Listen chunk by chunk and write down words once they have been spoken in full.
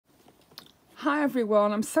Hi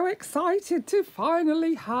everyone, I'm so excited to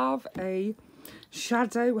finally have a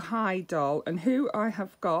shadow high doll, and who I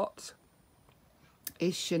have got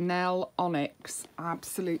is Shanelle Onyx. I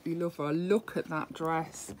absolutely love her. Look at that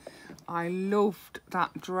dress. I loved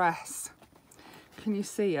that dress. Can you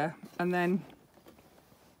see her? And then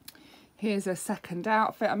here's her second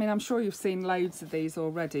outfit. I mean, I'm sure you've seen loads of these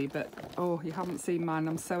already, but oh, you haven't seen mine.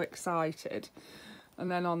 I'm so excited.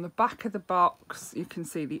 And then on the back of the box you can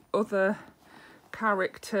see the other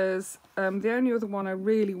characters. The only other one I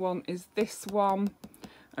really want is this one,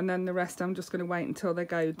 and then the rest I'm just going to wait until they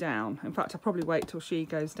go down. In fact, I'll probably wait till she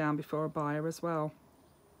goes down before I buy her as well.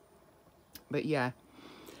 But yeah,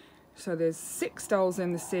 so there's 6 dolls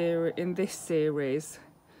in the in this series,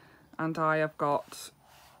 and I have got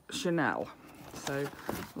Shanelle. So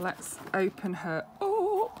let's open her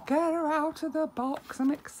up, get her out of the box.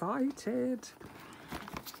 I'm excited.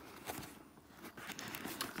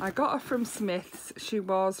 I got her from Smith's. She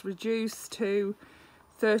was reduced to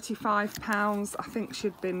 £35. I think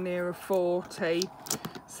she'd been nearer 40.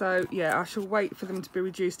 So yeah, I shall wait for them to be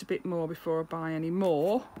reduced a bit more before I buy any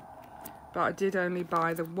more. But I did only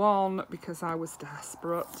buy the one because I was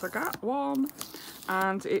desperate to get one.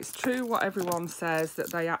 And it's true what everyone says,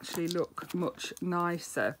 that they actually look much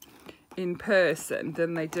nicer in person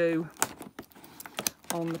than they do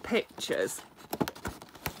on the pictures.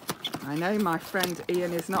 I know my friend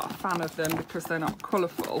Ian is not a fan of them because they're not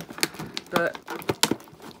colourful, but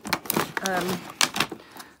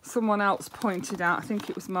someone else pointed out, I think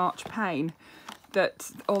it was March Payne, that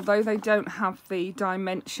although they don't have the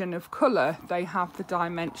dimension of colour, they have the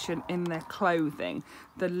dimension in their clothing.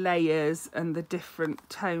 The layers and the different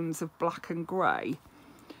tones of black and grey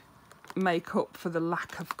make up for the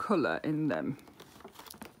lack of colour in them.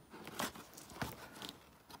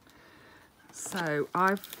 So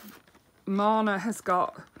Mana has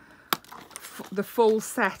got the full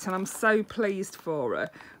set, and I'm so pleased for her.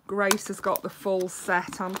 Grace has got the full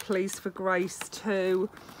set. I'm pleased for Grace too.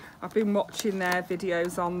 I've been watching their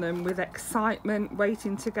videos on them with excitement,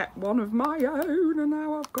 waiting to get one of my own, and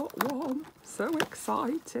now I've got one. So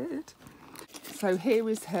excited. So here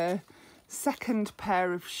is her second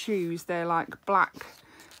pair of shoes. They're like black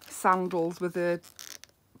sandals with a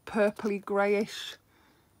purpley greyish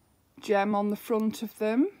gem on the front of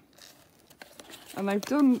them. And they've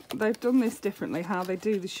done this differently, how they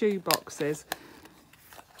do the shoe boxes.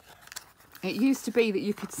 It used to be that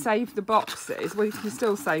you could save the boxes. Well, you can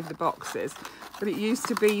still save the boxes, but it used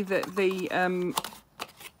to be that the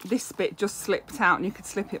this bit just slipped out and you could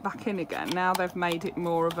slip it back in again. Now they've made it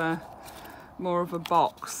more of a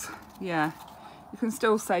box. Yeah, you can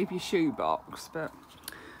still save your shoe box, but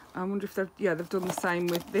I wonder if they've done the same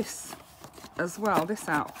with this as well. This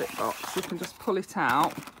outfit box, you can just pull it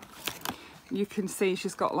out. You can see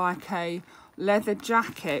she's got like a leather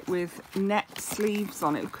jacket with net sleeves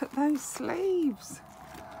on it. Look at those sleeves.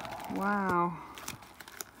 Wow.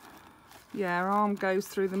 Yeah, her arm goes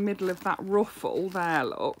through the middle of that ruffle there,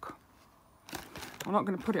 look. I'm not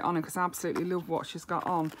going to put it on her because I absolutely love what she's got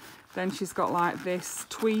on. Then she's got like this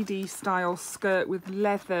tweedy style skirt with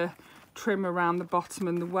leather trim around the bottom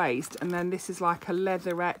and the waist. And then this is like a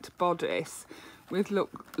leatherette bodice with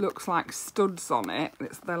looks like studs on it.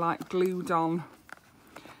 They're like glued on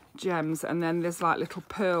gems, and then there's like little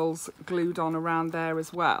pearls glued on around there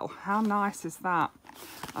as well. How nice is that?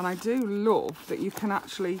 And I do love that you can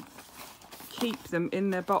actually keep them in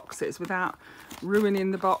their boxes without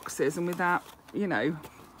ruining the boxes, and without, you know,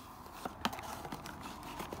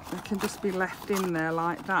 they can just be left in there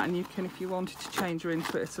like that. And you can, if you wanted to change her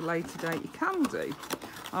into it at a later date, you can do.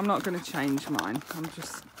 I'm not going to change mine.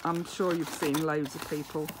 I'm sure you've seen loads of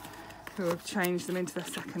people who have changed them into their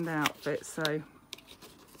second outfit. So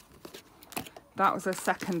that was her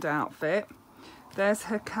second outfit. There's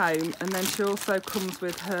her comb, and then she also comes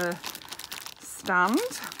with her stand.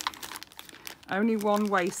 Only one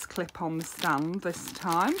waist clip on the stand this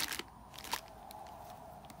time.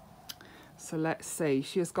 So let's see.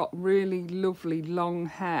 She has got really lovely long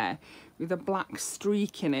hair with a black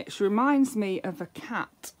streak in it. She reminds me of a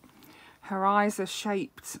cat. Her eyes are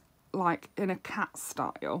shaped like in a cat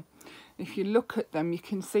style. If you look at them, you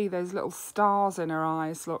can see those little stars in her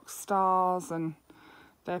eyes. Look, stars, and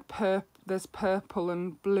there's purple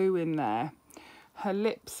and blue in there. Her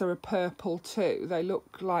lips are a purple too. They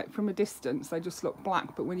look like, from a distance, they just look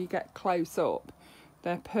black, but when you get close up,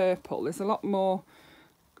 they're purple. There's a lot more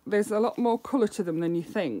colour to them than you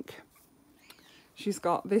think. She's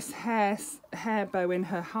got this hair bow in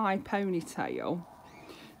her high ponytail.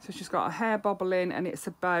 So she's got a hair bobble in, and it's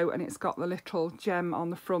a bow, and it's got the little gem on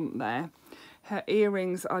the front there. Her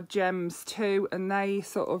earrings are gems too, and they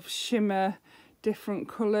sort of shimmer different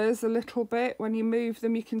colours a little bit. When you move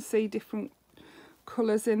them, you can see different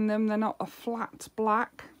colours in them. They're not a flat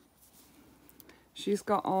black. She's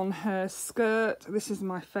got on her skirt. This is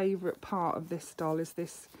my favourite part of this doll, is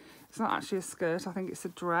this. It's not actually a skirt, I think it's a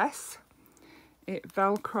dress. It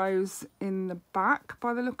velcros in the back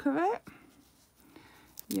by the look of it.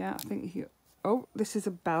 Yeah, I think you... Oh, this is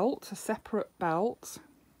a belt, a separate belt.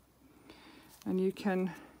 And you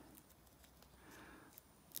can...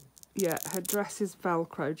 Yeah, her dress is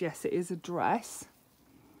velcroed. Yes, it is a dress.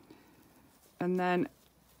 And then,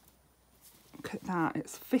 look at that.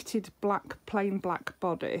 It's fitted black, plain black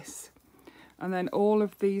bodice. And then all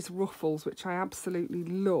of these ruffles, which I absolutely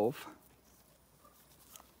love.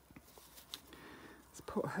 Let's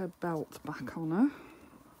put her belt back on her.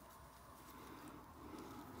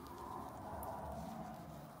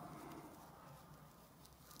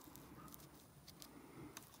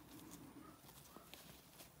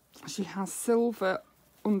 She has silver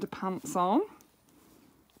underpants on.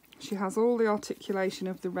 She has all the articulation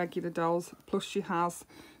of the regular dolls, plus she has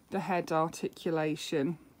the head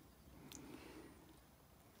articulation.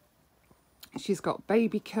 She's got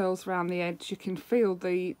baby curls around the edge. You can feel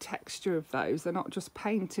the texture of those. They're not just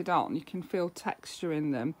painted on. You can feel texture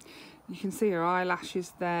in them. You can see her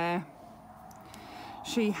eyelashes there.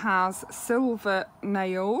 She has silver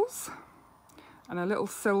nails and a little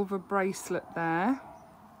silver bracelet there.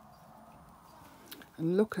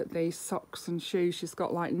 And look at these socks and shoes. She's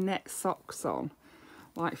got like net socks on,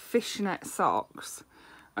 like fishnet socks.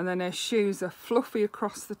 And then her shoes are fluffy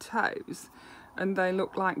across the toes and they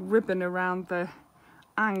look like ribbon around the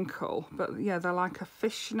ankle. But yeah, they're like a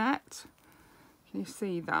fishnet. Can you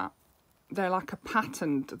see that? They're like a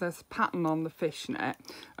patterned, there's a pattern on the fishnet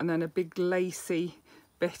and then a big lacy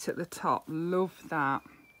bit at the top. Love that.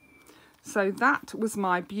 So that was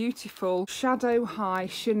my beautiful Shadow High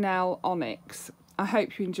Shanelle Onyx. I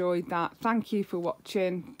hope you enjoyed that. Thank you for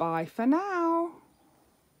watching. Bye for now.